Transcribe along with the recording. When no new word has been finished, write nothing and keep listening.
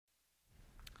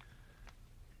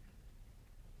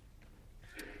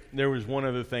there was one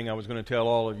other thing I was going to tell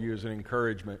all of you as an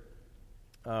encouragement.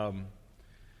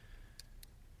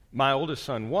 My oldest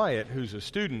son, Wyatt, who's a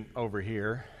student over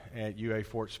here at UA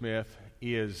Fort Smith,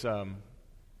 is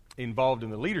involved in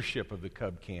the leadership of the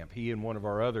Cub Camp. He and one of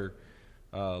our other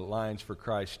Lions for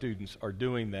Christ students are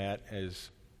doing that as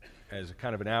a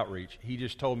kind of an outreach. He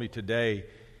just told me today,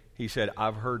 he said,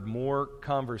 I've heard more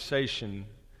conversation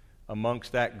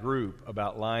amongst that group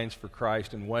about Lions for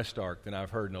Christ and West Ark than I've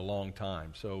heard in a long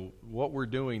time. So what we're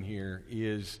doing here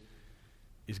is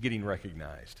getting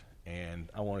recognized, and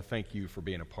I want to thank you for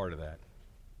being a part of that.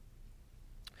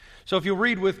 So if you'll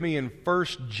read with me in 1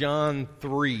 John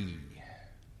 3.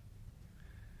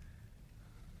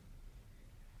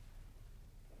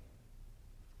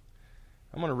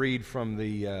 I'm going to read from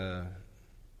the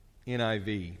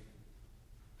NIV.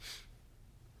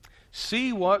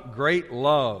 See what great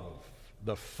love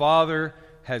the Father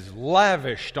has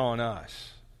lavished on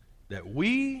us, that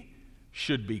we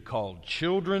should be called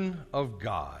children of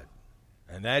God.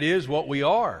 And that is what we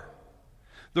are.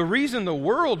 The reason the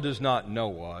world does not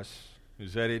know us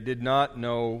is that it did not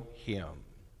know Him.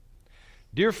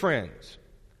 Dear friends,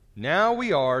 now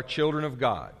we are children of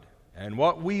God, and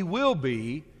what we will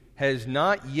be has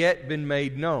not yet been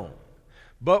made known.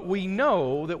 But we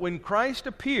know that when Christ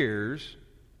appears,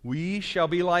 we shall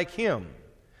be like Him,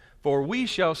 for we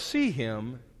shall see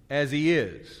Him as He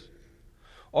is.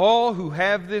 All who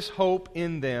have this hope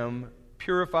in them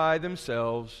purify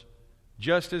themselves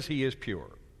just as He is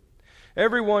pure.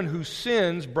 Everyone who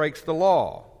sins breaks the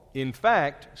law. In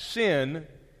fact, sin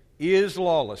is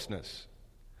lawlessness.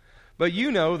 But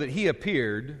you know that He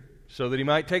appeared so that He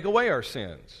might take away our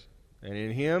sins, and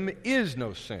in Him is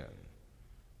no sin.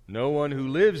 No one who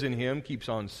lives in Him keeps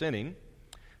on sinning.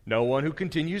 No one who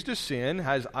continues to sin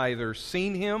has either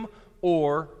seen Him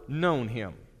or known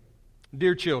Him.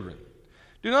 Dear children,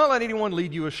 do not let anyone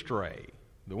lead you astray.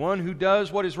 The one who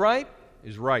does what is right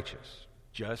is righteous,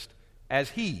 just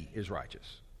as He is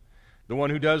righteous. The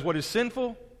one who does what is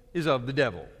sinful is of the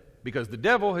devil, because the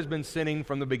devil has been sinning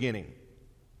from the beginning.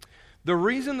 The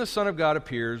reason the Son of God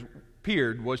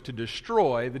appeared was to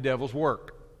destroy the devil's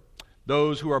work.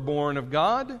 Those who are born of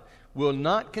God will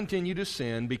not continue to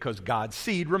sin because God's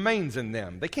seed remains in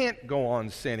them. They can't go on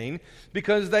sinning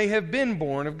because they have been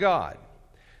born of God.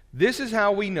 This is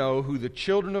how we know who the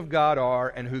children of God are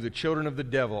and who the children of the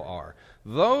devil are.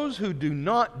 Those who do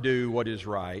not do what is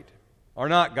right are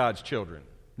not God's children,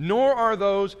 nor are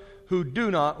those who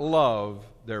do not love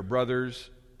their brothers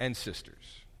and sisters.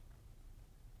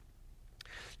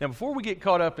 Now, before we get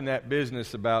caught up in that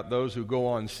business about those who go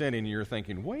on sinning, you're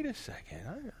thinking, wait a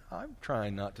second, I'm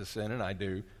trying not to sin, and I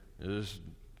do. Just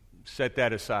set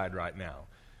that aside right now.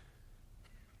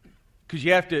 Because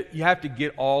you have to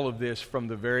get all of this from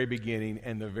the very beginning,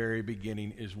 and the very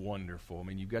beginning is wonderful. I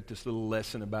mean, you've got this little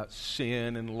lesson about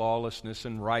sin and lawlessness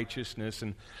and righteousness,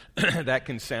 and that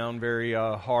can sound very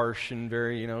harsh and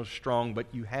very, strong, but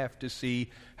you have to see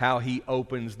how He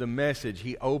opens the message.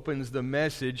 He opens the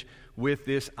message with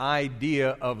this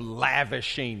idea of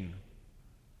lavishing.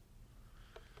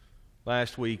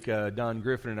 Last week, Don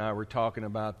Griffin and I were talking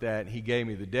about that, and he gave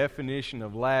me the definition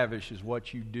of lavish is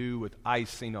what you do with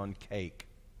icing on cake.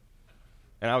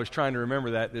 And I was trying to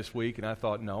remember that this week, and I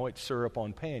thought, no, it's syrup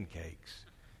on pancakes.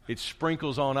 It's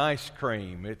sprinkles on ice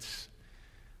cream. It's,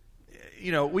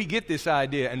 we get this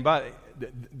idea. And by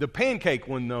the pancake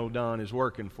one, though, Don, is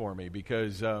working for me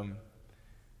because,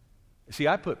 see,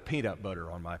 I put peanut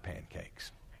butter on my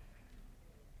pancakes.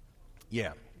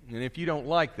 Yeah, and if you don't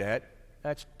like that,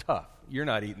 that's tough. You're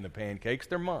not eating the pancakes,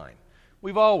 they're mine.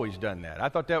 We've always done that. I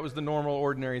thought that was the normal,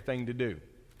 ordinary thing to do.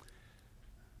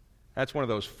 That's one of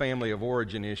those family of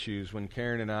origin issues when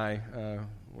Karen and I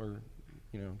were,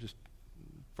 just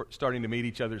starting to meet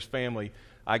each other's family.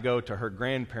 I go to her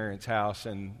grandparents' house,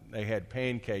 and they had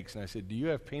pancakes, and I said, do you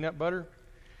have peanut butter?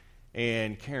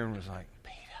 And Karen was like,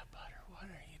 peanut butter, what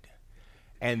are you doing?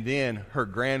 And then her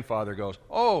grandfather goes,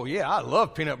 oh, yeah, I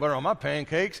love peanut butter on my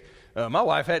pancakes. My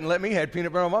wife hadn't let me have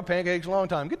peanut butter on my pancakes in a long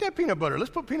time. Get that peanut butter. Let's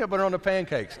put peanut butter on the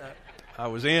pancakes. I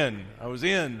was in.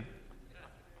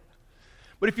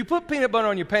 But if you put peanut butter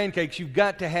on your pancakes, you've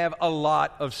got to have a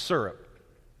lot of syrup.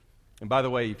 And by the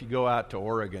way, if you go out to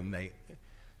Oregon,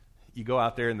 you go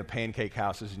out there in the pancake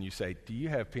houses and you say, do you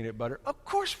have peanut butter? Of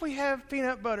course we have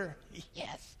peanut butter.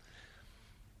 Yes.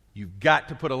 You've got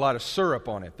to put a lot of syrup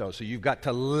on it, though, so you've got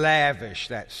to lavish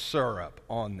that syrup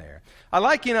on there. I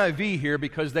like NIV here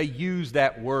because they use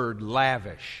that word,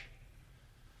 lavish.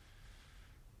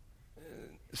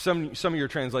 Some of your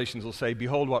translations will say,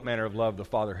 behold what manner of love the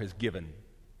Father has given.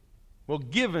 Well,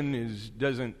 given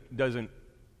doesn't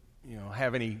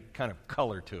have any kind of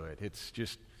color to it. It's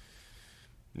just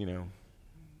you know,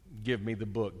 give me the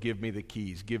book, give me the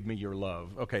keys, give me your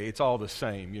love. Okay, it's all the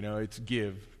same, you know, it's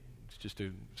give. It's just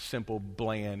a simple,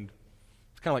 bland.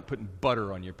 It's kind of like putting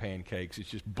butter on your pancakes. It's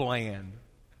just bland.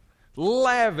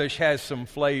 Lavish has some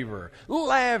flavor.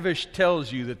 Lavish tells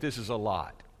you that this is a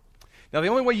lot. Now, the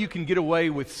only way you can get away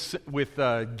with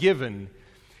given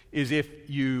is if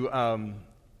you,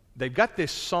 they've got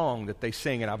this song that they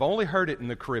sing, and I've only heard it in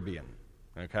the Caribbean,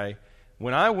 okay?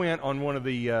 When I went on one of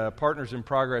the Partners in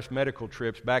Progress medical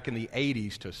trips back in the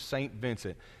 80s to St.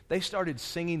 Vincent, they started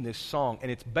singing this song,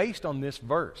 and it's based on this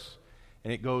verse.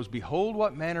 And it goes, "Behold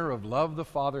what manner of love the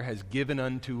Father has given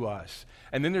unto us."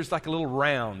 And then there's like a little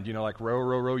round, you know, like row,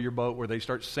 row, row your boat, where they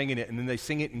start singing it, and then they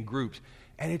sing it in groups.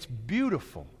 And it's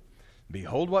beautiful.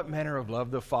 "Behold what manner of love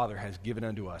the Father has given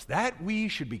unto us, that we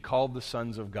should be called the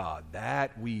sons of God."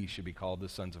 That we should be called the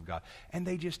sons of God. And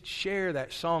they just share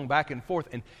that song back and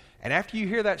forth. And after you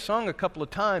hear that song a couple of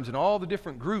times and all the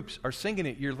different groups are singing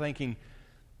it, you're thinking,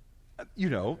 you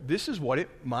know, this is what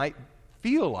it might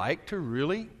feel like to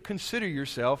really consider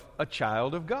yourself a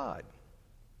child of God.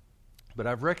 But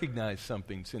I've recognized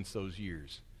something since those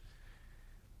years,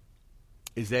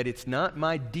 is that it's not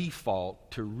my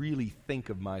default to really think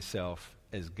of myself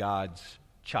as God's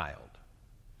child.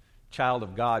 Child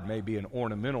of God may be an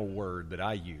ornamental word that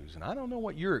I use, and I don't know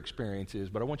what your experience is,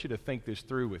 but I want you to think this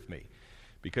through with me.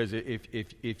 Because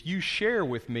if you share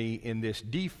with me in this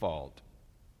default,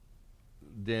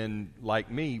 then, like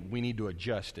me, we need to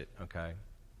adjust it, okay?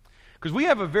 Because we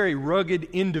have a very rugged,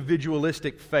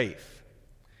 individualistic faith.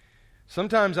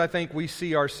 Sometimes I think we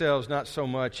see ourselves not so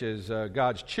much as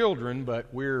God's children, but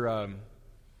we're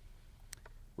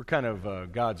kind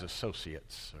of God's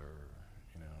associates, or,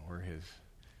 you know, we're His,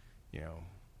 you know.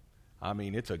 I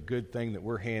mean, it's a good thing that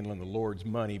we're handling the Lord's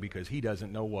money because He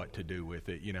doesn't know what to do with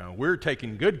it, you know. We're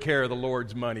taking good care of the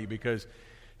Lord's money because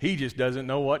He just doesn't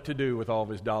know what to do with all of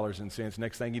His dollars and cents.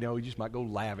 Next thing you know, He just might go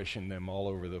lavishing them all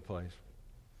over the place.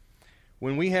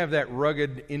 When we have that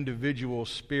rugged individual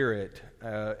spirit,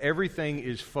 everything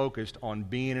is focused on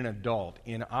being an adult.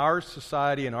 In our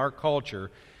society, in our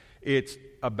culture, it's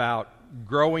about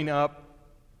growing up,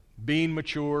 being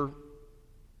mature,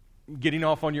 getting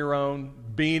off on your own,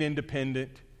 being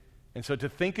independent. And so to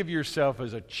think of yourself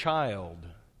as a child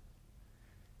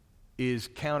is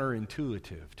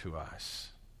counterintuitive to us.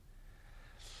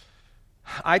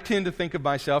 I tend to think of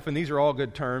myself, and these are all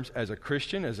good terms, as a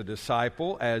Christian, as a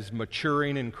disciple, as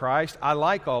maturing in Christ. I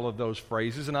like all of those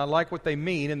phrases, and I like what they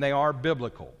mean, and they are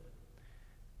biblical.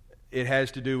 It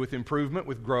has to do with improvement,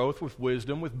 with growth, with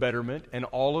wisdom, with betterment, and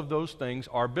all of those things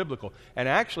are biblical. And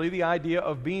actually, the idea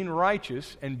of being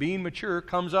righteous and being mature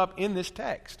comes up in this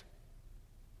text.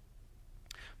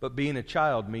 But being a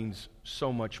child means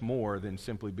so much more than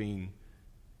simply being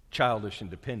childish and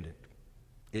dependent.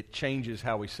 It changes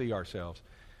how we see ourselves.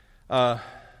 The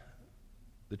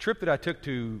trip that I took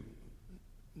to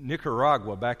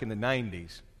Nicaragua back in the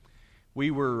 90s,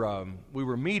 we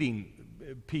were meeting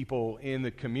people in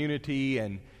the community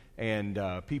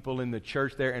and people in the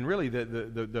church there, and really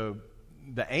the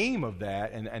aim of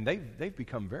that, and they've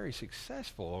become very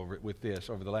successful with this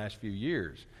over the last few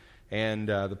years. And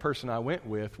the person I went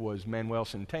with was Manuel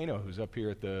Centeno, who's up here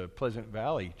at the Pleasant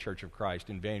Valley Church of Christ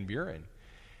in Van Buren.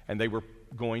 And they were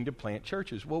going to plant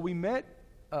churches. Well, we met,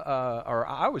 or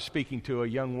I was speaking to a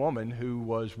young woman who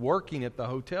was working at the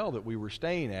hotel that we were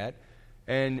staying at,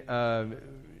 and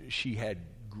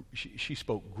she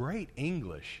spoke great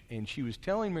English, and she was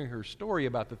telling me her story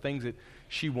about the things that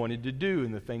she wanted to do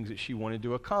and the things that she wanted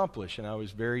to accomplish. And I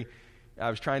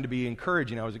was trying to be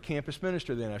encouraging. I was a campus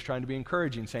minister then. I was trying to be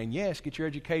encouraging, saying, yes, get your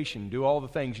education, do all the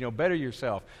things, better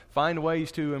yourself, find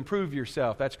ways to improve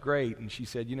yourself. That's great. And she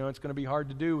said, it's going to be hard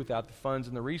to do without the funds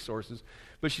and the resources.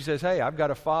 But she says, hey, I've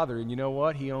got a father, and you know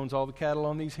what? He owns all the cattle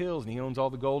on these hills, and he owns all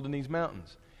the gold in these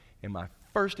mountains. And my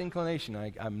first inclination,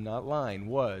 I'm not lying,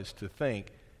 was to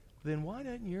think, then why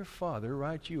doesn't your father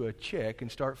write you a check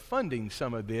and start funding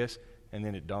some of this? And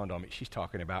then it dawned on me, she's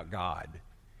talking about God.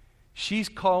 She's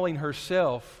calling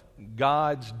herself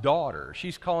God's daughter.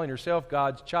 She's calling herself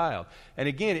God's child. And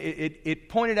again, it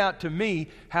pointed out to me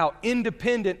how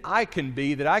independent I can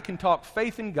be, that I can talk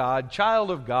faith in God, child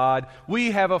of God,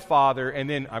 we have a Father, and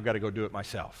then I've got to go do it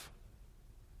myself.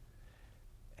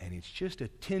 And it's just a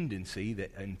tendency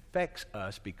that infects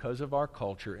us because of our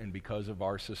culture and because of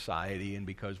our society and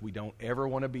because we don't ever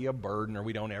want to be a burden or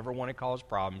we don't ever want to cause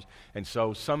problems. And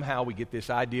so somehow we get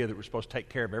this idea that we're supposed to take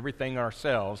care of everything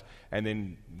ourselves, and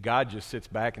then God just sits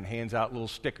back and hands out little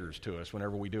stickers to us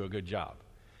whenever we do a good job.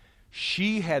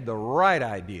 She had the right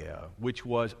idea, which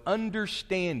was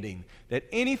understanding that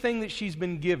anything that she's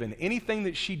been given, anything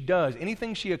that she does,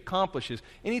 anything she accomplishes,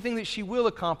 anything that she will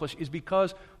accomplish is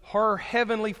because her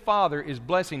heavenly Father is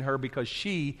blessing her because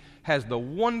she has the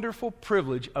wonderful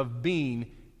privilege of being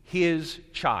His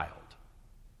child.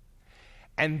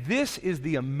 And this is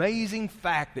the amazing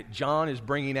fact that John is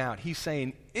bringing out. He's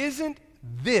saying, isn't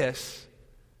this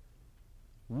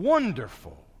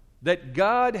wonderful that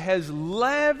God has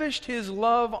lavished His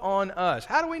love on us?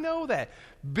 How do we know that?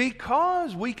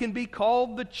 Because we can be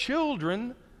called the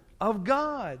children of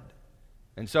God.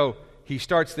 And so he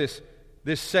starts this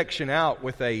section out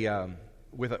with a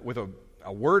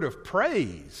word of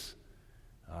praise.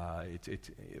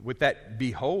 It's with that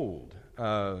behold.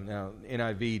 Now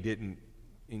NIV didn't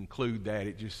include that;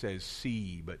 it just says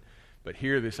see. But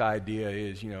here this idea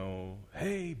is,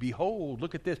 hey, behold,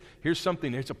 look at this. Here's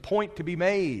something. There's a point to be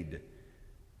made.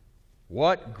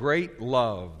 What great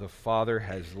love the Father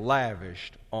has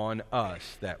lavished on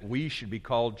us that we should be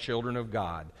called children of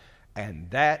God, and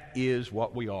that is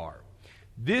what we are.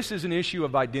 This is an issue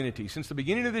of identity. Since the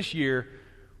beginning of this year,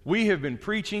 we have been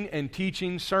preaching and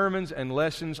teaching sermons and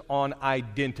lessons on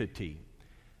identity.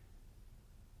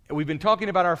 We've been talking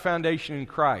about our foundation in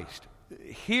Christ.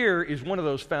 Here is one of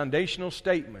those foundational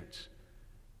statements.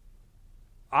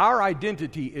 Our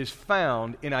identity is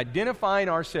found in identifying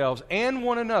ourselves and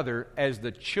one another as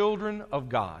the children of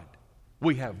God.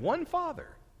 We have one Father.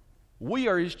 We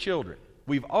are His children.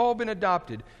 We've all been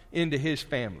adopted into His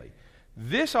family.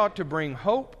 This ought to bring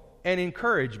hope and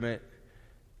encouragement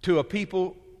to a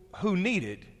people who need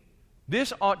it.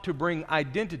 This ought to bring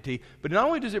identity, but not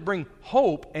only does it bring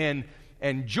hope and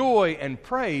joy and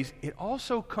praise, it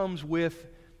also comes with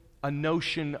a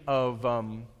notion of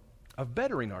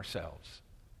bettering ourselves,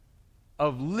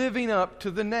 of living up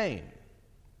to the name.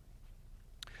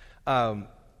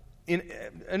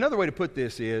 Another way to put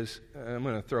this is, I'm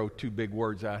going to throw two big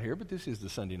words out here, but this is the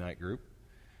Sunday night group.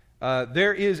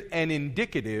 There is an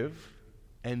indicative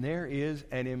and there is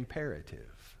an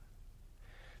imperative.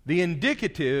 The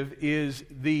indicative is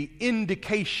the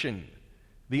indication,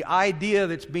 the idea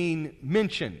that's being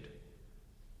mentioned.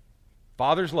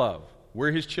 Father's love.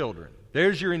 We're His children.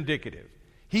 There's your indicative.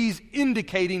 He's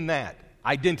indicating that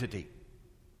identity.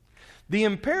 The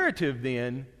imperative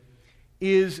then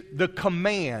is the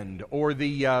command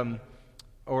think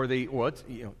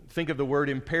of the word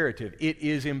imperative. It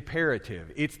is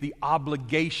imperative. It's the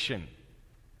obligation.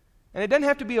 And it doesn't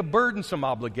have to be a burdensome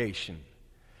obligation.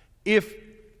 If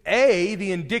A,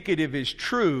 the indicative is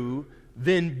true,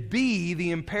 then B,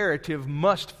 the imperative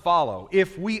must follow.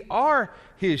 If we are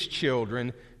His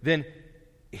children, then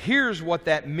here's what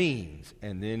that means.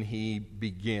 And then he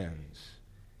begins.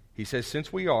 He says,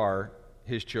 since we are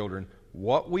His children,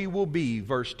 what we will be,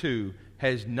 verse 2,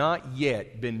 has not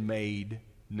yet been made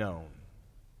known.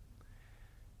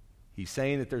 He's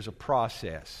saying that there's a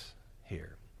process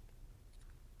here.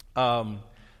 I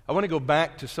want to go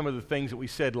back to some of the things that we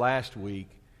said last week,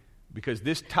 because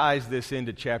this ties this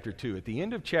into chapter 2. At the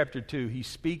end of chapter 2, he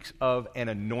speaks of an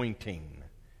anointing.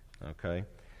 Okay?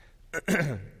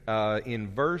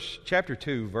 In chapter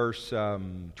 2, verse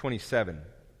 27,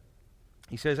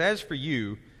 he says, as for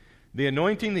you, the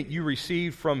anointing that you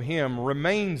received from Him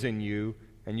remains in you,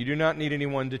 and you do not need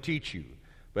anyone to teach you.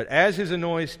 But as His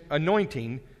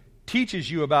anointing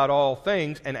teaches you about all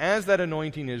things, and as that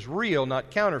anointing is real, not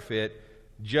counterfeit,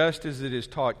 just as it is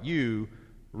taught you,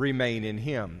 remain in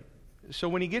Him. So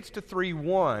when he gets to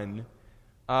 3:1,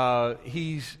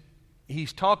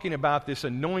 he's talking about this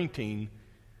anointing,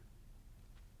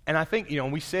 and I think,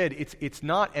 we said it's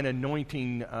not an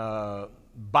anointing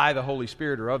by the Holy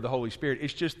Spirit or of the Holy Spirit.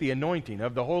 It's just the anointing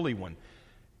of the Holy One.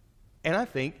 And I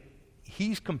think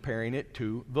he's comparing it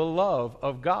to the love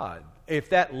of God.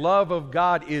 If that love of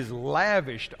God is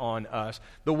lavished on us,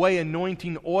 the way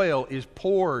anointing oil is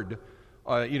poured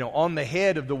on the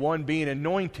head of the one being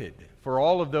anointed for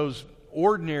all of those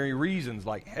ordinary reasons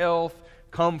like health,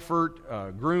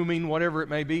 comfort, grooming, whatever it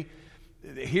may be.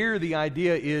 Here the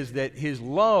idea is that His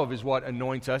love is what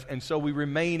anoints us, and so we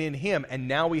remain in Him, and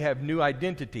now we have new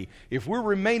identity. If we're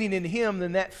remaining in Him,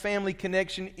 then that family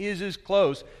connection is as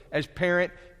close as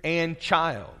parent and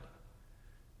child.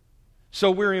 So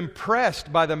we're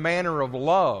impressed by the manner of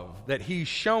love that He's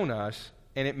shown us,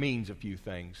 and it means a few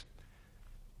things.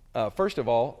 First of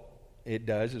all, it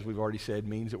does, as we've already said,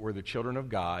 means that we're the children of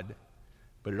God,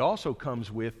 but it also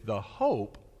comes with the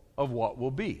hope of what will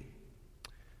be.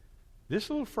 This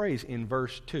little phrase in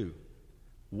verse 2,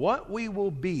 what we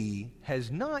will be has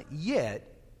not yet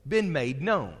been made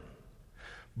known.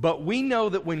 But we know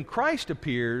that when Christ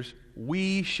appears,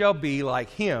 we shall be like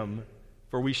Him,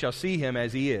 for we shall see him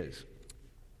as he is.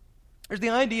 There's the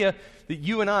idea that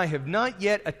you and I have not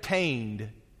yet attained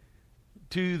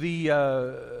to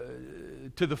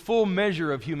the full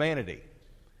measure of humanity.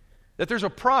 That there's a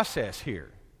process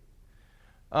here.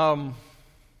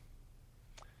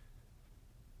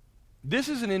 This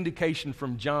is an indication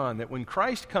from John that when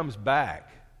Christ comes back,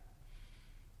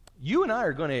 you and I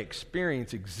are going to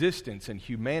experience existence and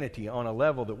humanity on a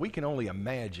level that we can only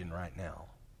imagine right now.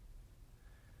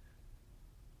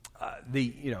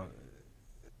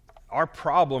 Our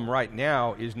problem right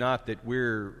now is not that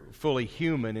we're fully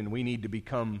human and we need to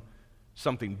become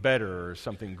something better or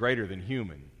something greater than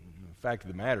human. The fact of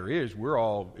the matter is, we're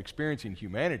all experiencing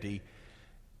humanity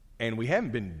and we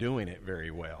haven't been doing it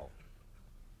very well.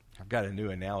 I've got a new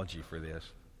analogy for this.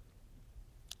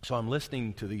 So I'm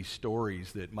listening to these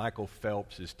stories that Michael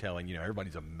Phelps is telling.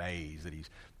 Everybody's amazed that he's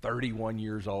 31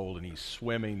 years old and he's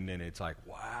swimming, and it's like,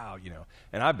 wow,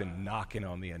 And I've been knocking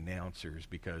on the announcers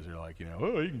because they're like,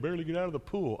 oh, you can barely get out of the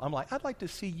pool. I'm like, I'd like to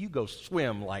see you go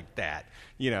swim like that,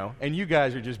 And you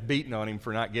guys are just beating on him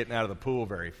for not getting out of the pool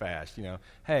very fast,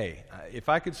 Hey, if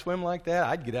I could swim like that,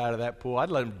 I'd get out of that pool.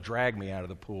 I'd let him drag me out of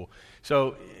the pool.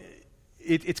 So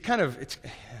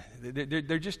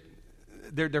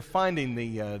they're finding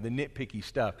the nitpicky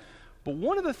stuff. But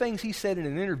one of the things he said in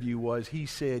an interview was, he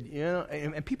said,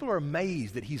 and people are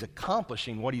amazed that he's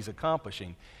accomplishing what he's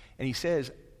accomplishing. And he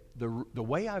says, the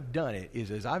way I've done it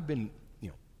is as I've been,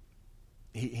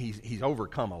 he's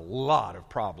overcome a lot of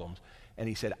problems. And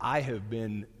he said, I have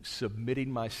been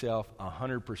submitting myself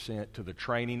 100% to the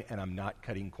training, and I'm not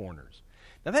cutting corners.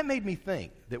 Now that made me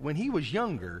think that when he was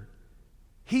younger,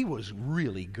 he was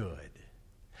really good.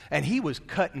 And he was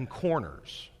cutting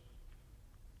corners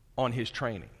on his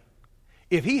training.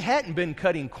 If he hadn't been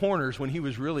cutting corners when he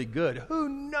was really good, who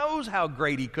knows how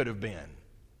great he could have been.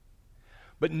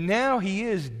 But now he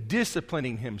is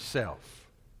disciplining himself.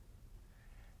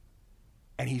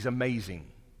 And he's amazing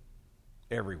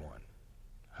everyone.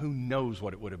 Who knows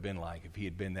what it would have been like if he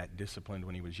had been that disciplined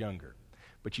when he was younger.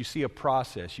 But you see a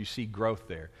process, you see growth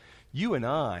there. You and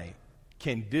I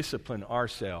can discipline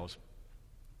ourselves,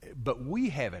 but we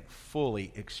haven't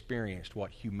fully experienced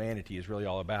what humanity is really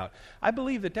all about. I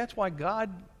believe that that's why God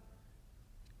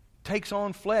takes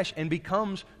on flesh and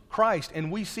becomes Christ,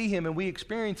 and we see him and we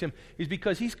experience him, is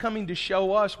because he's coming to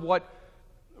show us what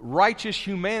righteous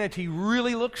humanity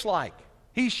really looks like.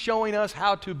 He's showing us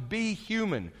how to be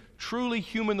human, truly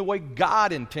human the way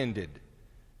God intended,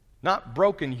 not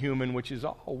broken human, which is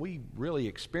all we really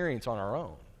experience on our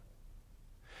own.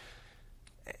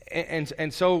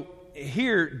 And so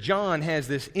here, John has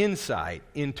this insight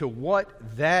into what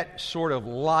that sort of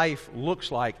life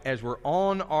looks like as we're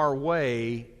on our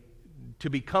way to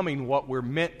becoming what we're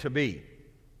meant to be.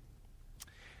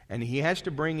 And he has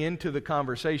to bring into the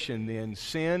conversation then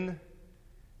sin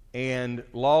and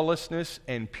lawlessness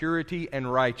and purity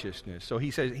and righteousness. So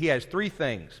he says he has three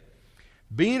things.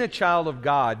 Being a child of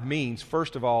God means,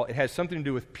 first of all, it has something to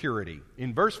do with purity.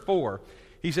 In verse 4,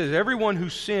 he says, everyone who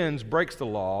sins breaks the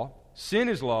law. Sin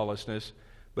is lawlessness,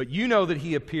 but you know that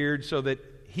he appeared so that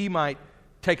he might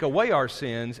take away our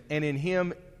sins, and in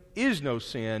him is no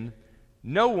sin.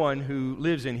 No one who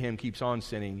lives in him keeps on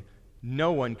sinning.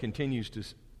 No one continues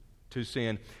to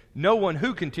sin. No one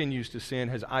who continues to sin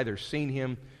has either seen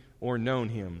him or known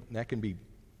him. And that can be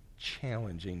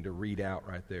challenging to read out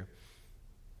right there.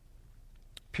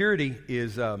 Purity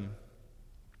is a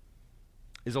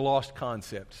lost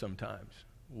concept sometimes.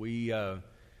 We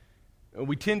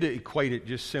tend to equate it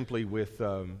just simply with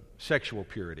sexual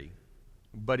purity,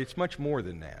 but it's much more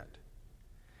than that.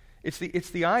 It's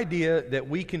the idea that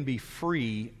we can be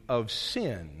free of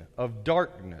sin, of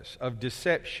darkness, of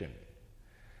deception.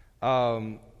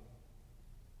 For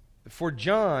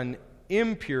John,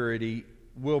 impurity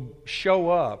will show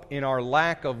up in our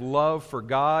lack of love for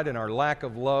God and our lack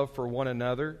of love for one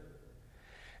another.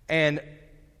 And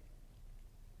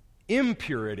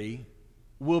impurity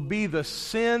will be the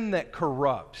sin that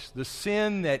corrupts, the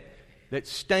sin that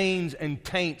stains and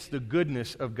taints the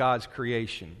goodness of God's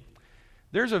creation.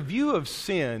 There's a view of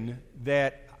sin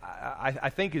that I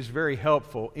think is very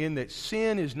helpful, in that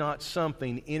sin is not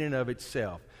something in and of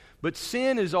itself. But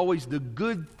sin is always the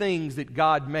good things that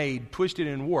God made, twisted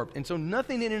and warped. And so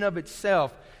nothing in and of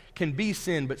itself can be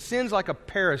sin, but sin's like a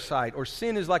parasite, or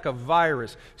sin is like a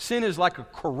virus. Sin is like a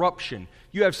corruption.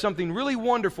 You have something really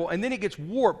wonderful, and then it gets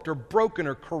warped or broken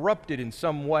or corrupted in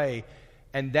some way,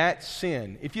 and that's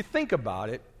sin. If you think about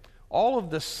it, all of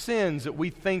the sins that we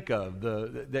think of,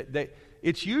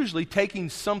 it's usually taking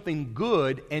something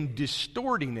good and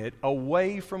distorting it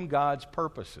away from God's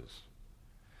purposes.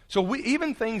 So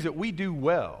even things that we do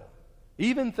well,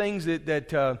 even things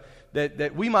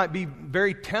that we might be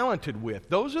very talented with.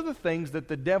 Those are the things that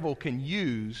the devil can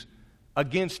use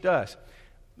against us.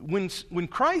 When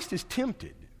Christ is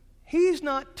tempted, he's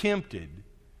not tempted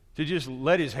to just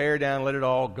let his hair down, let it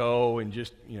all go, and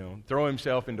just, throw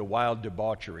himself into wild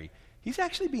debauchery. He's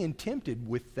actually being tempted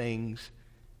with things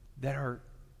that are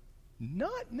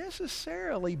not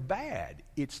necessarily bad.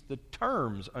 It's the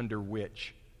terms under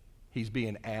which he's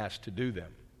being asked to do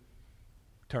them.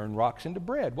 Turn rocks into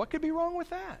bread. What could be wrong with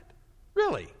that?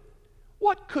 Really?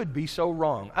 What could be so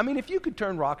wrong? I mean, if you could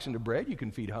turn rocks into bread, you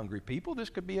can feed hungry people. This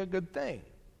could be a good thing.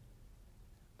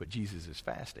 But Jesus is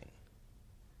fasting.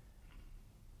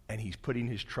 And he's putting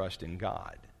his trust in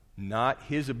God, not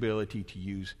his ability to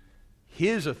use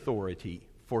his authority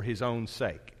for his own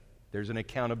sake. There's an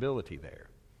accountability there.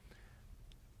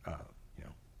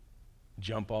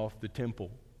 Jump off the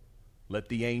temple. Let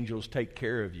the angels take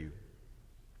care of you.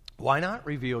 Why not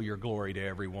reveal your glory to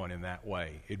everyone in that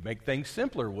way? It'd make things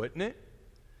simpler, wouldn't it?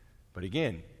 But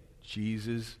again,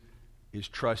 Jesus is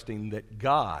trusting that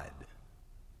God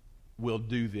will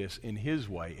do this in his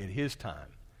way, at his time.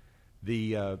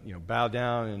 Bow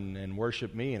down and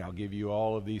worship me, and I'll give you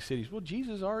all of these cities. Well,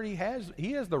 Jesus already has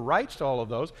the rights to all of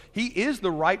those. He is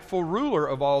the rightful ruler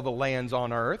of all the lands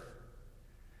on earth.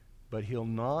 But he'll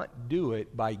not do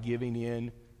it by giving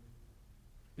in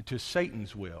to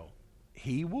Satan's will.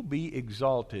 He will be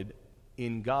exalted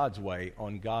in God's way,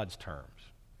 on God's terms.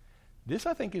 This,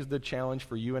 I think, is the challenge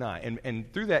for you and I.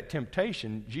 And through that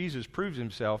temptation, Jesus proves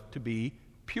himself to be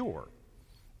pure.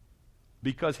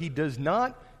 Because he does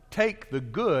not take the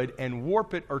good and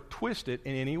warp it or twist it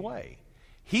in any way.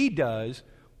 He does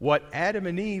what Adam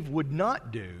and Eve would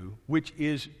not do, which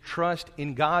is trust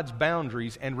in God's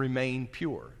boundaries and remain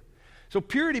pure. So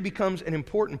purity becomes an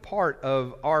important part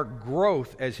of our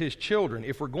growth as his children.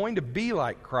 If we're going to be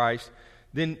like Christ,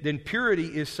 then purity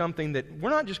is something that we're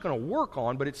not just going to work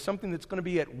on, but it's something that's going to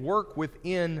be at work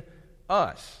within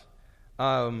us.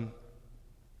 The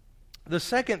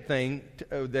second thing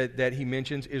that he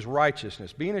mentions is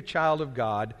righteousness. Being a child of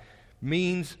God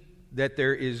means that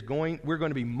we're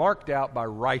going to be marked out by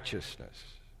righteousness.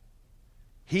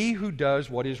 He who does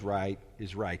what is right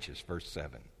is righteous, verse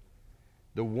 7.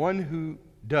 The one who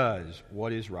does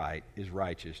what is right is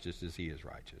righteous, just as he is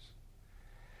righteous.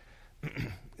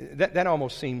 That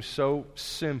almost seems so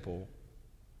simple.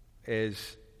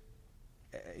 As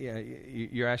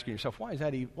you're asking yourself, why does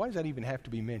that even have to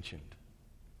be mentioned?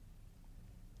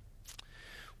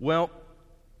 Well,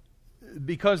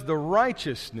 because the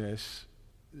righteousness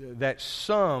that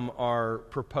some are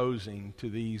proposing to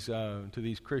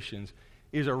these Christians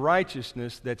is a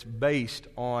righteousness that's based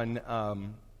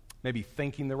on maybe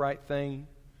thinking the right thing,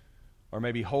 or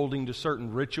maybe holding to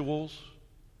certain rituals.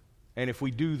 And if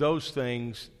we do those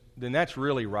things, then that's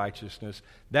really righteousness.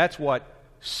 That's what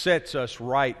sets us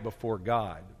right before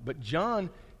God. But John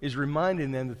is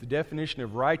reminding them that the definition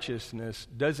of righteousness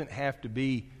doesn't have to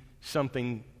be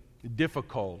something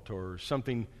difficult or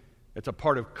something that's a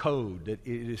part of code, that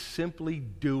it is simply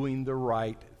doing the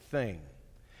right thing.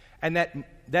 And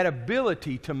that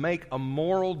ability to make a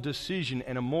moral decision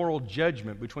and a moral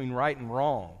judgment between right and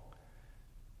wrong,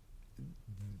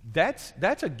 that's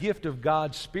a gift of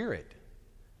God's Spirit.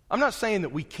 I'm not saying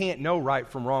that we can't know right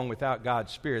from wrong without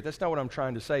God's Spirit. That's not what I'm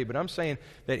trying to say. But I'm saying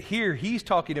that here he's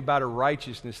talking about a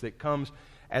righteousness that comes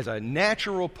as a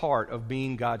natural part of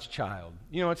being God's child.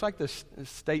 It's like this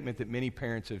statement that many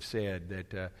parents have said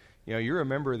that, you're a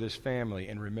member of this family,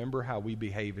 and remember how we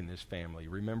behave in this family.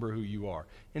 Remember who you are.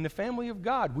 In the family of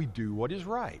God, we do what is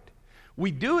right.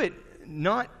 We do it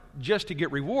not just to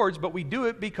get rewards, but we do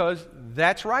it because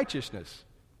that's righteousness.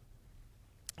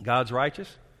 God's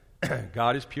righteous.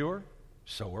 God is pure.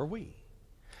 So are we.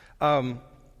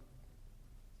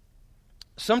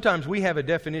 Sometimes we have a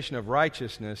definition of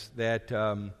righteousness that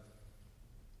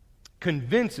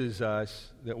convinces us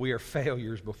that we are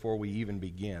failures before we even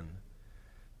begin.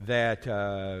 That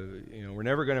we're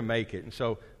never going to make it. And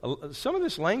so some of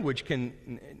this language can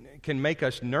make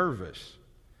us nervous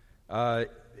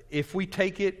if we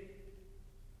take it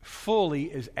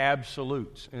fully as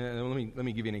absolutes. And let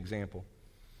me give you an example.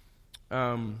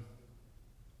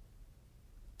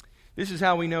 This is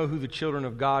how we know who the children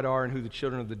of God are and who the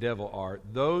children of the devil are.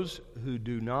 Those who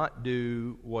do not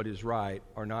do what is right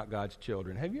are not God's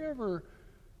children. Have you ever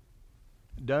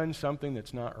done something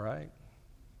that's not right?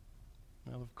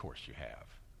 Well, of course you have.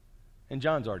 And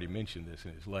John's already mentioned this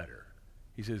in his letter.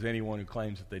 He says, anyone who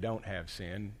claims that they don't have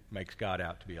sin makes God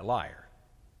out to be a liar.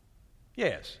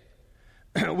 Yes,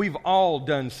 we've all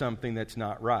done something that's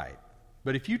not right.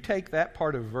 But if you take that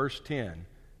part of verse 10,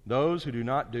 those who do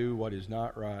not do what is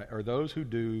not right, or those who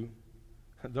do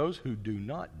those who do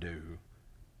not do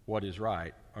what is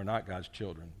right are not God's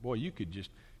children. Boy, you could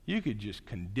just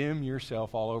condemn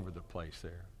yourself all over the place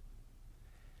there.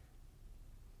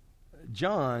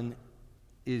 John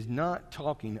is not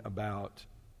talking about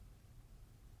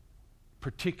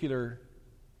particular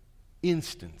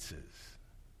instances.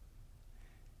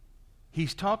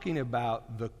 He's talking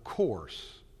about the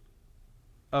course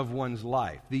of one's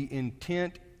life, the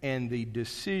intent and the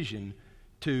decision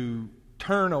to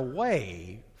turn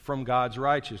away from God's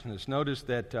righteousness. Notice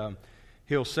that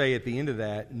he'll say at the end of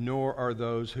that, nor are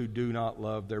those who do not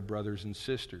love their brothers and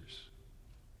sisters.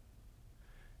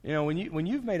 You know, when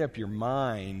you've made up your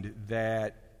mind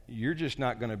that you're just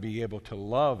not going to be able to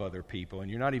love other people and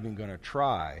you're not even going to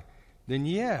try, then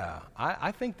yeah,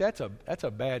 I think that's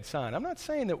a bad sign. I'm not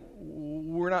saying that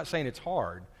we're not saying it's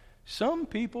hard. Some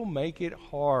people make it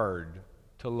hard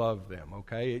to love them,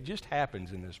 okay? It just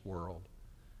happens in this world.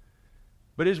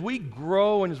 But as we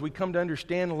grow and as we come to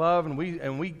understand love and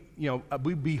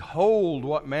we behold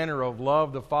what manner of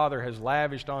love the Father has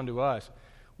lavished onto us,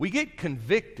 we get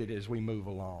convicted as we move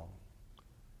along.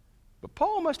 But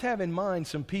Paul must have in mind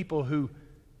some people who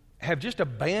have just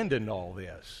abandoned all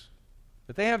this,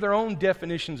 that they have their own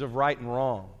definitions of right and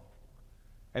wrong,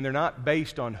 and they're not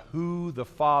based on who the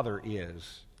Father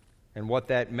is and what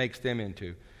that makes them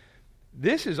into.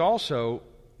 This is also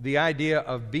the idea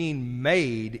of being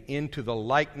made into the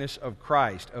likeness of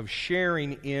Christ, of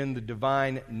sharing in the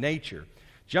divine nature.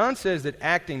 John says that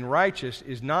acting righteous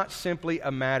is not simply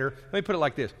a matter, let me put it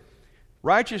like this.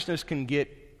 Righteousness can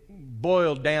get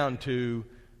boiled down to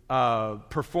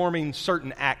performing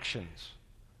certain actions.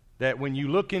 That when you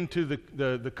look into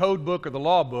the code book or the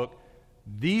law book,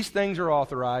 these things are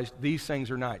authorized, these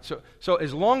things are not. So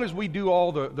as long as we do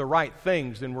all the right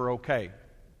things, then we're okay.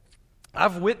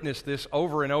 I've witnessed this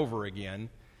over and over again,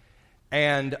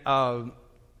 and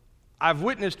I've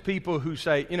witnessed people who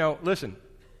say, listen,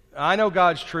 I know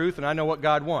God's truth and I know what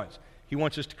God wants. He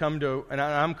wants us to come to, and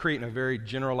I'm creating a very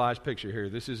generalized picture here.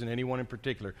 This isn't anyone in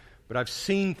particular, but I've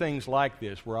seen things like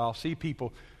this where I'll see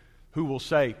people who will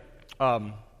say,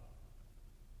 I'm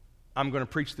going to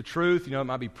preach the truth. It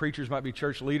might be preachers, might be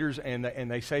church leaders, and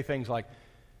they say things like,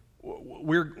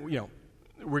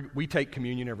 we take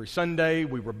communion every Sunday.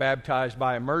 We were baptized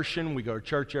by immersion. We go to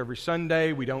church every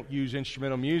Sunday. We don't use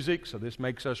instrumental music, so this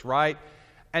makes us right.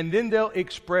 And then they'll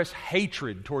express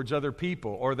hatred towards other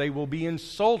people, or they will be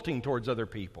insulting towards other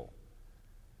people.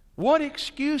 What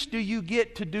excuse do you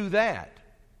get to do that?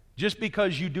 Just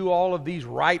because you do all of these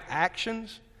right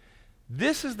actions?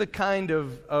 This is the kind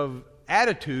of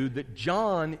attitude that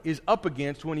John is up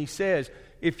against when he says,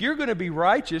 if you're going to be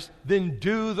righteous, then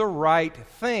do the right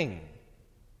thing.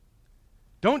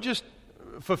 Don't just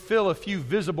fulfill a few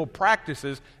visible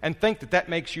practices and think that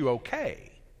makes you okay.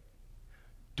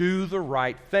 Do the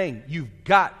right thing. You've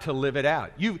got to live it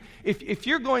out. If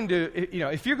you're going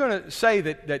to say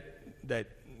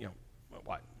that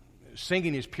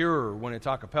singing is pure when it's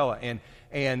a cappella,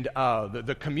 and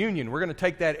the communion, we're going to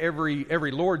take that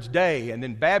every Lord's Day, and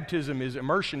then baptism is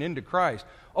immersion into Christ.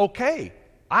 Okay,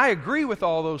 I agree with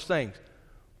all those things.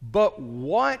 But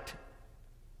what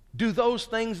do those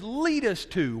things lead us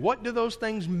to? What do those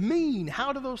things mean?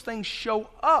 How do those things show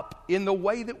up in the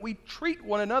way that we treat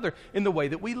one another, in the way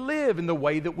that we live, in the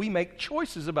way that we make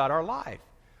choices about our life?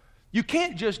 You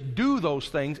can't just do those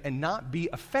things and not be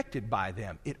affected by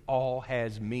them. It all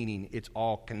has meaning. It's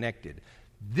all connected.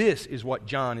 This is what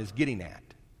John is getting at.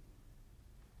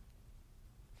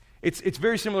 It's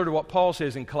very similar to what Paul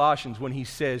says in Colossians when he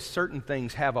says certain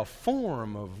things have a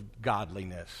form of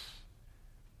godliness,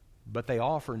 but they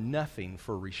offer nothing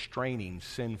for restraining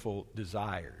sinful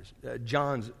desires.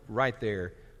 John's right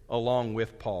there along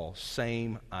with Paul,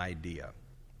 same idea.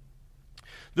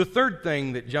 The third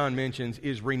thing that John mentions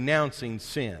is renouncing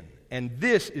sin. And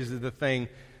this is the thing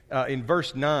in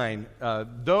verse 9.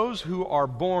 Those who are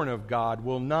born of God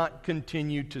will not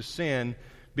continue to sin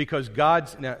because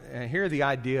God's... Now, here the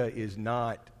idea is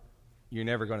not you're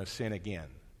never going to sin again.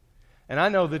 And I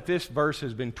know that this verse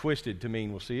has been twisted to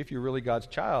mean, well, see, if you're really God's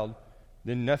child,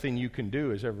 then nothing you can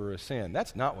do is ever a sin.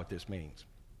 That's not what this means.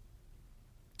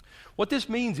 What this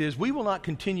means is we will not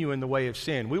continue in the way of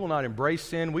sin. We will not embrace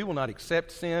sin. We will not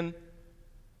accept sin.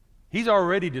 He's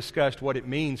already discussed what it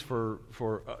means for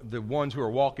the ones who are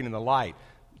walking in the light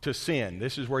to sin.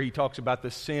 This is where he talks about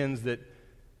the sins that,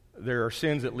 there are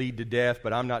sins that lead to death,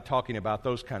 but I'm not talking about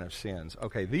those kind of sins.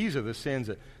 Okay, these are the sins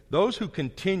that, those who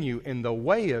continue in the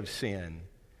way of sin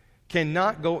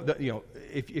cannot go,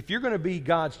 if you're going to be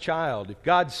God's child, if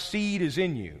God's seed is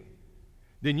in you,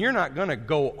 then you're not going to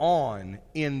go on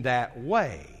in that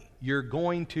way. You're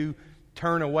going to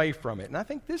turn away from it. And I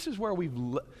think this is where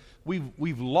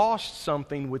we've lost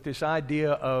something with this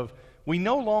idea of we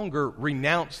no longer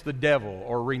renounce the devil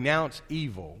or renounce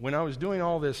evil. When I was doing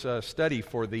all this study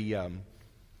for the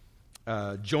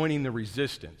joining the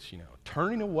resistance,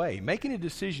 turning away, making a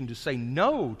decision to say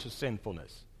no to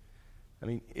sinfulness. I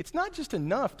mean, it's not just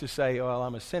enough to say, well,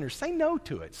 I'm a sinner. Say no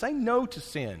to it. Say no to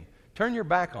sin. Turn your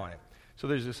back on it. So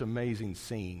there's this amazing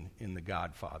scene in The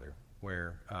Godfather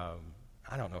where,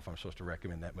 I don't know if I'm supposed to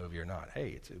recommend that movie or not. Hey,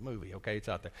 it's a movie, okay? It's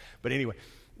out there. But anyway,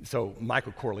 so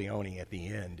Michael Corleone at the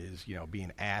end is,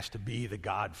 being asked to be the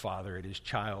godfather at his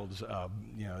child's,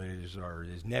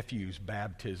 his nephew's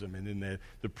baptism. And then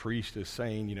the priest is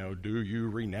saying, do you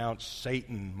renounce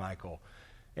Satan, Michael?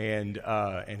 And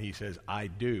he says, I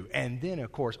do. And then,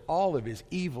 of course, all of his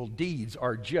evil deeds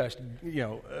are just,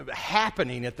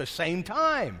 happening at the same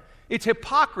time. It's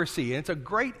hypocrisy, and it's a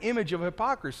great image of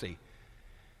hypocrisy.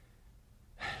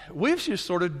 We've just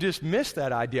sort of dismissed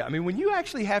that idea. I mean, when you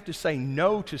actually have to say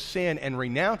no to sin and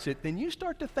renounce it, then you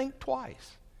start to think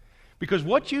twice. Because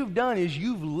what you've done is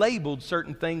you've labeled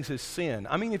certain things as sin.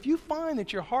 I mean, if you find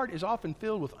that your heart is often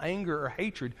filled with anger or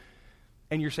hatred,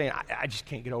 and you're saying, I just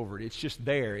can't get over it. It's just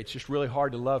there. It's just really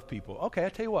hard to love people. Okay, I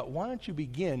tell you what. Why don't you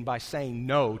begin by saying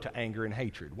no to anger and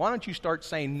hatred? Why don't you start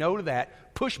saying no to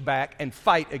that, push back, and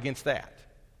fight against that?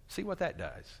 See what that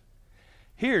does.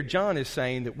 Here, John is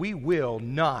saying that we will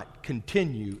not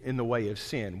continue in the way of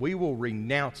sin. We will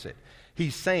renounce it.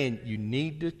 He's saying you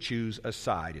need to choose a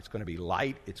side. It's going to be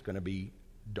light. It's going to be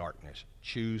darkness.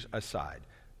 Choose a side.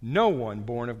 No one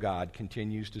born of God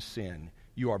continues to sin.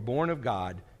 You are born of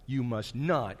God. You must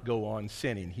not go on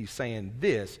sinning. He's saying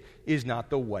this is not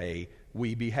the way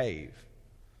we behave.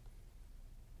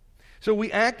 So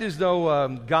we act as though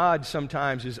God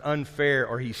sometimes is unfair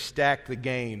or He's stacked the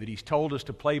game, that He's told us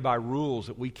to play by rules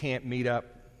that we can't meet up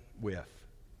with.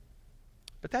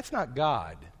 But that's not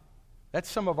God. That's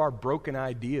some of our broken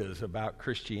ideas about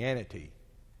Christianity.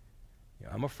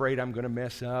 I'm afraid I'm going to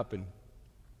mess up and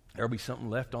there'll be something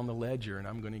left on the ledger, and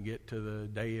I'm going to get to the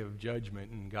day of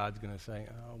judgment, and God's going to say,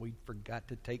 oh, we forgot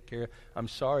to take care of it. I'm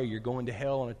sorry, you're going to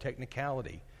hell on a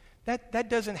technicality. That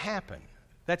doesn't happen.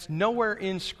 That's nowhere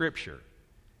in Scripture.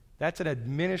 That's an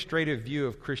administrative view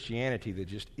of Christianity that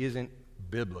just isn't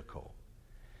biblical.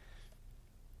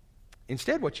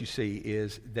 Instead, what you see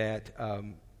is that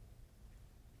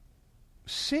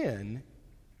sin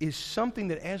is something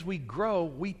that as we grow,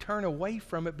 we turn away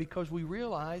from it because we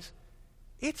realize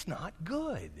it's not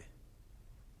good.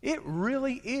 It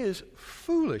really is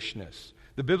foolishness.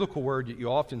 The biblical word that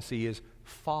you often see is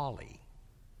folly.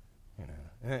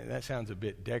 That sounds a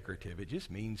bit decorative. It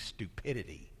just means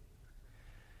stupidity.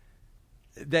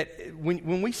 That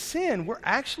when we sin, we're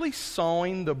actually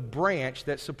sawing the branch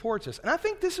that supports us. And I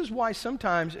think this is why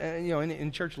sometimes,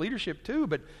 in church leadership too,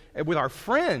 but with our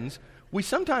friends, we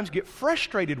sometimes get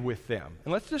frustrated with them.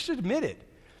 And let's just admit it.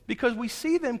 Because we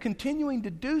see them continuing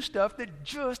to do stuff that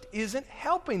just isn't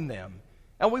helping them.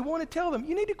 And we want to tell them,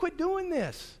 you need to quit doing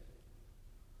this.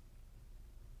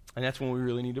 And that's when we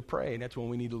really need to pray. And that's when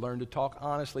we need to learn to talk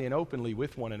honestly and openly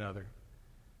with one another.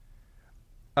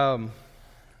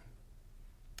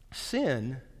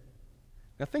 Sin,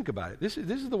 now think about it. This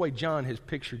is the way John has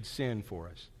pictured sin for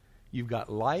us. You've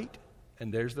got light,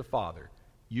 and there's the Father.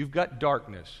 You've got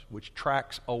darkness, which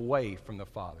tracks away from the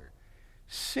Father.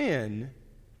 Sin,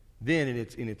 then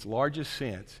in its largest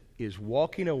sense, is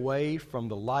walking away from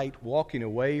the light, walking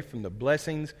away from the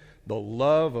blessings, the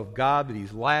love of God that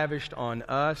He's lavished on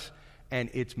us,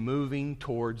 and it's moving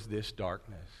towards this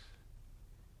darkness.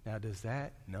 Now, does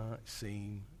that not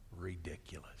seem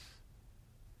ridiculous?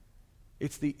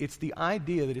 It's the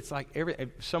idea that it's like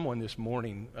someone this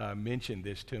morning mentioned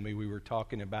this to me. We were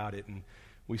talking about it, and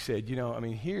we said,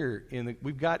 here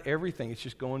we've got everything. It's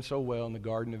just going so well in the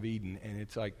Garden of Eden, and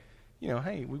it's like,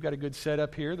 hey, we've got a good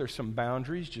setup here. There's some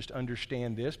boundaries. Just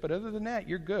understand this. But other than that,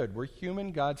 you're good. We're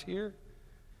human. God's here.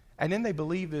 And then they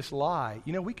believe this lie.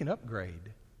 We can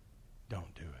upgrade.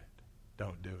 Don't do it.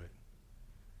 Don't do it.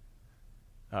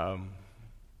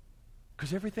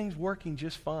 Because everything's working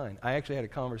just fine. I actually had a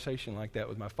conversation like that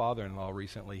with my father-in-law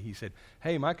recently. He said,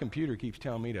 hey, my computer keeps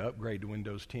telling me to upgrade to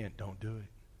Windows 10. Don't do it.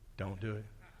 Don't do it.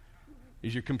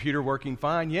 Is your computer working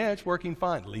fine? Yeah, it's working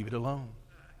fine. Leave it alone.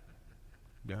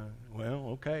 Well,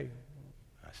 okay.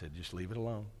 I said, just leave it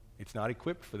alone. It's not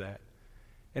equipped for that.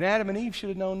 And Adam and Eve should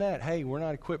have known that. Hey, we're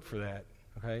not equipped for that,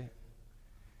 okay?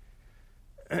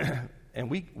 And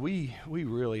we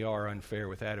really are unfair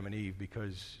with Adam and Eve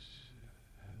because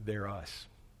they're us.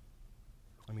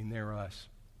 They're us.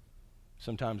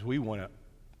 Sometimes we want to,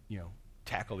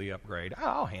 tackle the upgrade.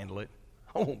 I'll handle it.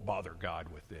 I won't bother God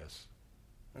with this.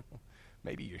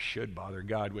 maybe you should bother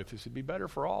God with this. It'd be better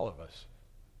for all of us.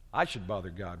 I should bother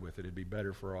God with it. It'd be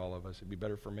better for all of us. It'd be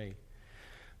better for me.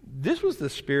 This was the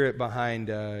spirit behind,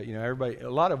 everybody. A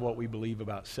lot of what we believe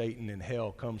about Satan and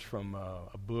hell comes from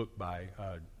a book by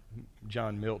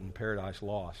John Milton, Paradise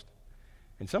Lost.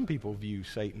 And some people view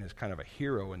Satan as kind of a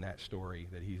hero in that story,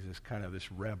 that he's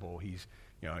this rebel. He's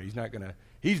not gonna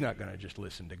just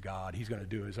listen to God. He's going to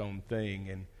do his own thing.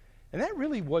 And that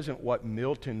really wasn't what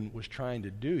Milton was trying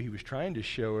to do. He was trying to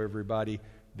show everybody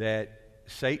that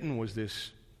Satan was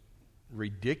this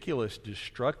ridiculous,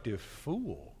 destructive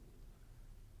fool.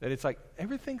 That it's like,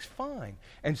 everything's fine.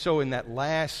 And so in that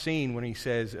last scene when he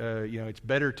says, it's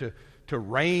better to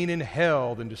reign in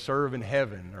hell than to serve in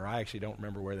heaven, or I actually don't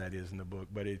remember where that is in the book,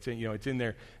 but it's in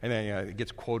there, and then it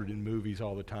gets quoted in movies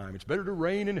all the time. It's better to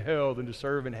reign in hell than to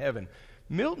serve in heaven.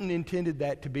 Milton intended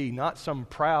that to be not some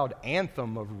proud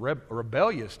anthem of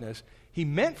rebelliousness. He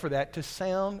meant for that to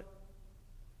sound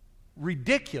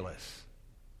ridiculous.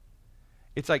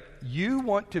 It's like, you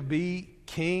want to be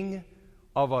king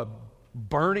of a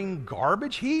burning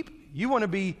garbage heap? You want to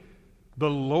be the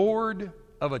Lord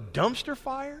of a dumpster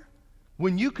fire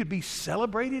when you could be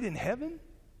celebrated in heaven?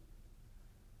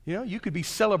 You could be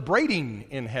celebrating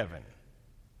in heaven.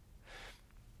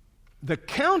 The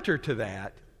counter to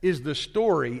that is the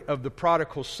story of the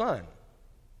prodigal son.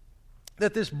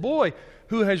 That this boy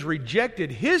who has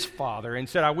rejected his father and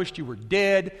said, I wished you were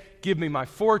dead, give me my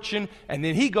fortune, and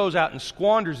then he goes out and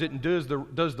squanders it and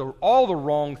does all the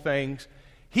wrong things.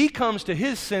 He comes to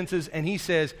his senses and he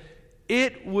says,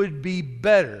 it would be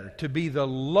better to be the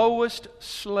lowest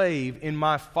slave in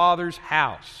my father's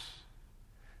house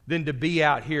than to be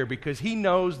out here, because he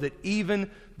knows that even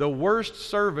the worst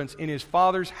servants in his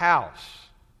father's house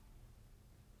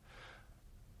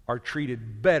are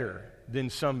treated better than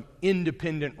some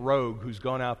independent rogue who's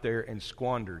gone out there and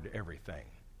squandered everything.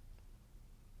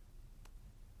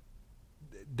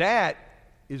 That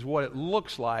is what it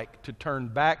looks like to turn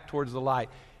back towards the light.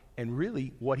 And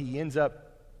really what he ends up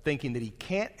thinking that he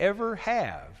can't ever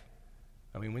have.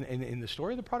 I mean, in the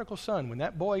story of the prodigal son, when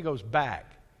that boy goes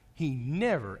back, he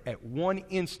never at one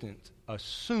instant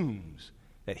assumes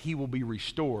that he will be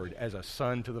restored as a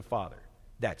son to the father.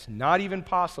 That's not even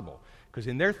possible, because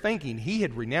in their thinking, he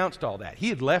had renounced all that. He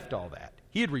had left all that.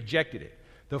 He had rejected it.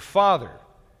 The father,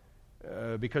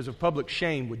 because of public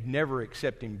shame, would never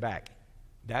accept him back.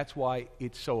 That's why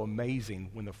it's so amazing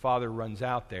when the father runs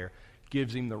out there,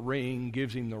 gives him the ring,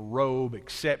 gives him the robe,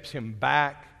 accepts him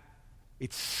back.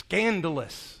 It's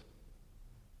scandalous.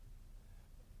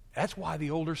 That's why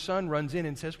the older son runs in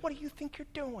and says, what do you think you're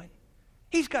doing?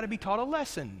 He's got to be taught a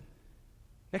lesson.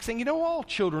 Next thing you know, all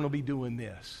children will be doing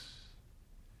this.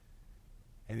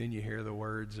 And then you hear the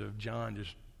words of John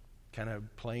just kind of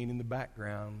playing in the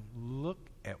background. Look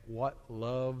at what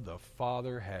love the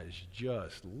Father has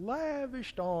just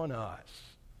lavished on us,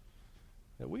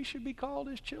 that we should be called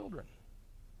his children.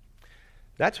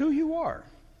 That's who you are.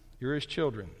 You're his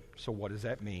children. So what does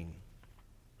that mean?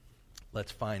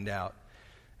 Let's find out.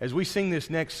 As we sing this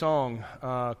next song,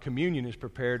 communion is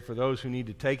prepared for those who need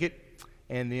to take it.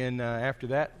 And then after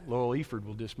that, Lowell Eford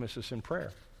will dismiss us in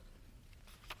prayer.